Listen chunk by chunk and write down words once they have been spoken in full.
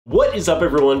What is up,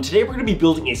 everyone? Today we're going to be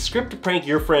building a script to prank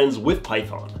your friends with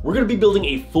Python. We're going to be building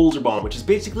a folder bomb, which is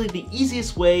basically the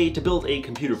easiest way to build a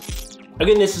computer.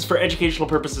 Again, this is for educational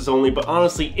purposes only, but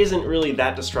honestly isn't really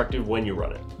that destructive when you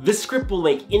run it. This script will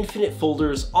make infinite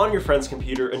folders on your friend's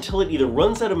computer until it either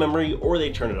runs out of memory or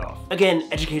they turn it off. Again,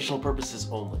 educational purposes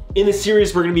only. In this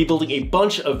series, we're going to be building a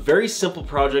bunch of very simple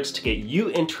projects to get you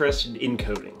interested in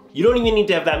coding. You don't even need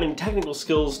to have that many technical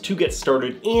skills to get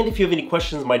started, and if you have any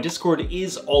questions, my Discord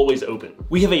is always open.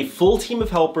 We have a full team of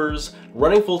helpers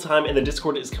running full time, and the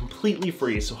Discord is completely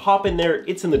free, so hop in there,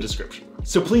 it's in the description.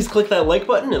 So please click that like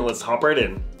button and let's hop right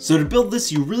in. So to build this,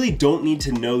 you really don't need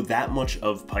to know that much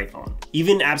of Python.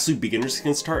 Even absolute beginners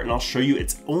can start, and I'll show you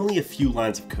it's only a few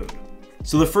lines of code.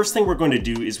 So the first thing we're going to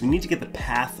do is we need to get the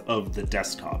path of the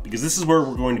desktop, because this is where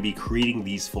we're going to be creating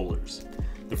these folders.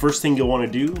 The first thing you'll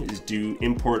want to do is do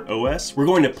import OS. We're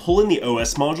going to pull in the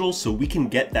OS module so we can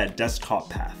get that desktop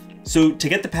path. So to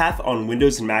get the path on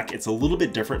Windows and Mac, it's a little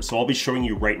bit different, so I'll be showing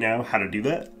you right now how to do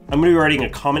that. I'm going to be writing a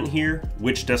comment here,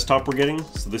 which desktop we're getting.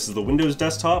 So this is the Windows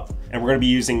desktop, and we're going to be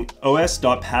using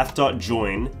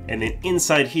os.path.join, and then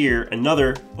inside here,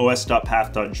 another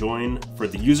os.path.join for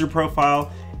the user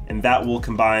profile, and that will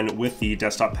combine with the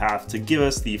desktop path to give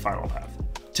us the final path.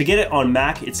 To get it on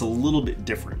Mac, it's a little bit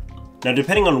different. Now,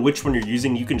 depending on which one you're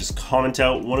using, you can just comment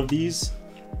out one of these.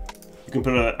 You can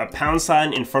put a pound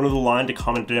sign in front of the line to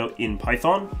comment it out in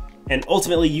Python. And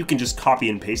ultimately, you can just copy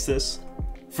and paste this.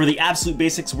 For the absolute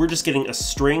basics, we're just getting a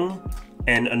string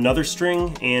and another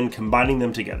string and combining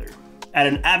them together. At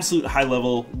an absolute high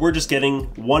level, we're just getting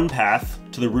one path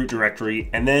to the root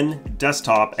directory and then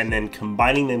desktop and then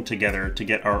combining them together to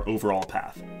get our overall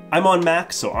path. I'm on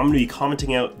Mac, so I'm going to be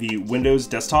commenting out the Windows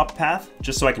desktop path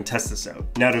just so I can test this out.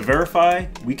 Now to verify,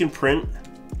 we can print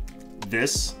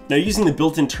this. Now using the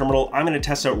built-in terminal, I'm going to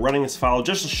test out running this file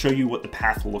just to show you what the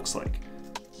path looks like.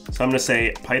 So I'm going to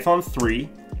say Python 3,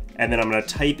 and then I'm going to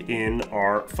type in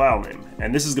our file name.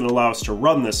 And this is going to allow us to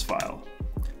run this file.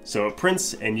 So it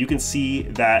prints, and you can see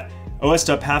that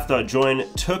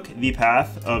os.path.join took the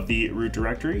path of the root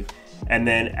directory and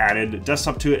then added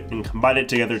desktop to it and combined it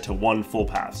together to one full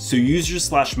path. So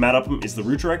user/matlabum is the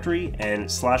root directory and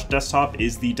 /desktop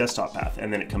is the desktop path,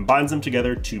 and then it combines them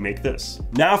together to make this.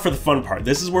 Now for the fun part.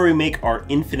 This is where we make our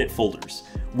infinite folders.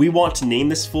 We want to name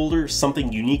this folder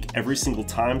something unique every single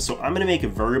time, so I'm going to make a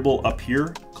variable up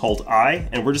here called I,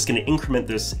 and we're just going to increment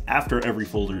this after every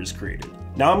folder is created.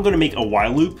 Now I'm going to make a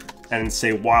while loop and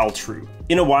say while true.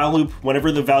 In a while loop,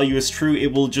 whenever the value is true,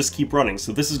 it will just keep running.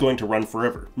 So this is going to run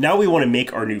forever. Now we want to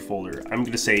make our new folder. I'm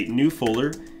going to say new folder,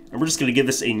 and we're just going to give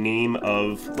this a name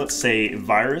of, let's say,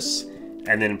 virus,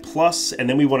 and then plus, and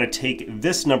then we want to take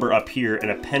this number up here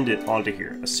and append it onto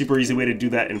here. A super easy way to do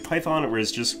that in Python,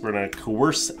 whereas we're going to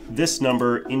coerce this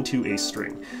number into a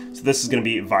string. So this is going to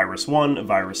be virus1,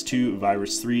 virus2,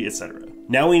 virus3, etc.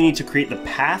 Now we need to create the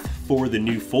path for the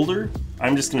new folder.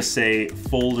 I'm just going to say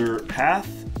folder path,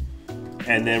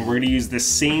 and then we're going to use this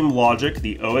same logic,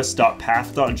 the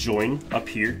os.path.join up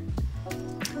here.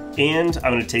 And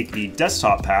I'm going to take the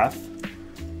desktop path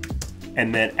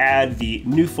and then add the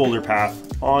new folder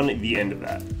path on the end of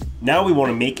that. Now we want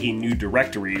to make a new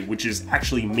directory, which is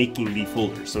actually making the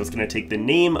folder. So it's going to take the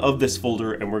name of this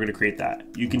folder and we're going to create that.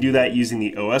 You can do that using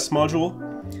the OS module.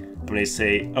 I'm going to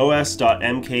say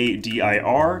os.mkdir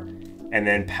and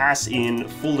then pass in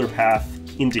folder path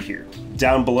into here.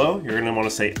 Down below, you're going to want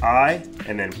to say I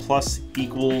and then plus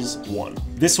equals 1.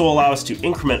 This will allow us to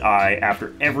increment I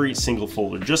after every single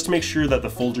folder just to make sure that the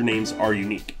folder names are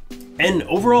unique. And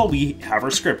overall, we have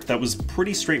our script that was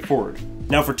pretty straightforward.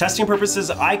 Now for testing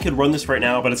purposes, I could run this right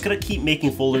now, but it's going to keep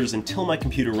making folders until my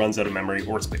computer runs out of memory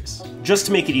or space. Just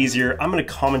to make it easier, I'm going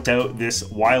to comment out this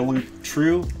while loop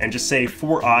true and just say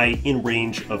for I in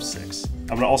range of 6.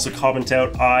 I'm going to also comment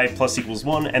out I plus equals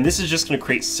 1, and this is just going to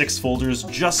create 6 folders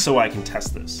just so I can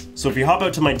test this. So if you hop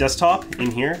out to my desktop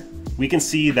in here, we can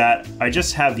see that I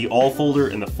just have the all folder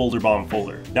and the folder bomb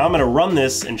folder. Now I'm going to run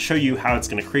this and show you how it's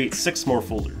going to create 6 more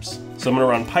folders. So I'm going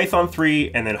to run Python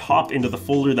 3 and then hop into the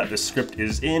folder that this script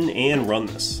is in and run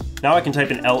this. Now I can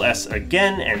type in ls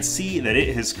again and see that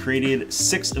it has created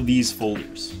 6 of these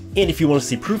folders. And if you want to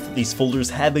see proof that these folders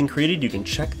have been created, you can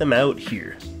check them out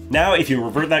here. Now if you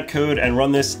revert that code and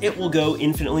run this, it will go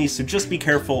infinitely, so just be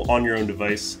careful on your own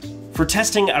device. For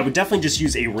testing, I would definitely just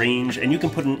use a range, and you can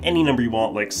put in any number you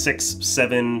want, like 6,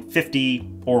 7, 50,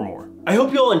 or more. I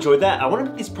hope you all enjoyed that. I want to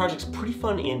make these projects pretty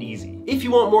fun and easy. If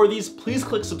you want more of these, please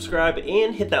click subscribe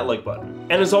and hit that like button.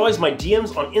 And as always, my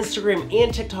DMs on Instagram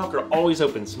and TikTok are always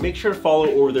open, so make sure to follow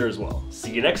over there as well.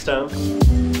 See you next time.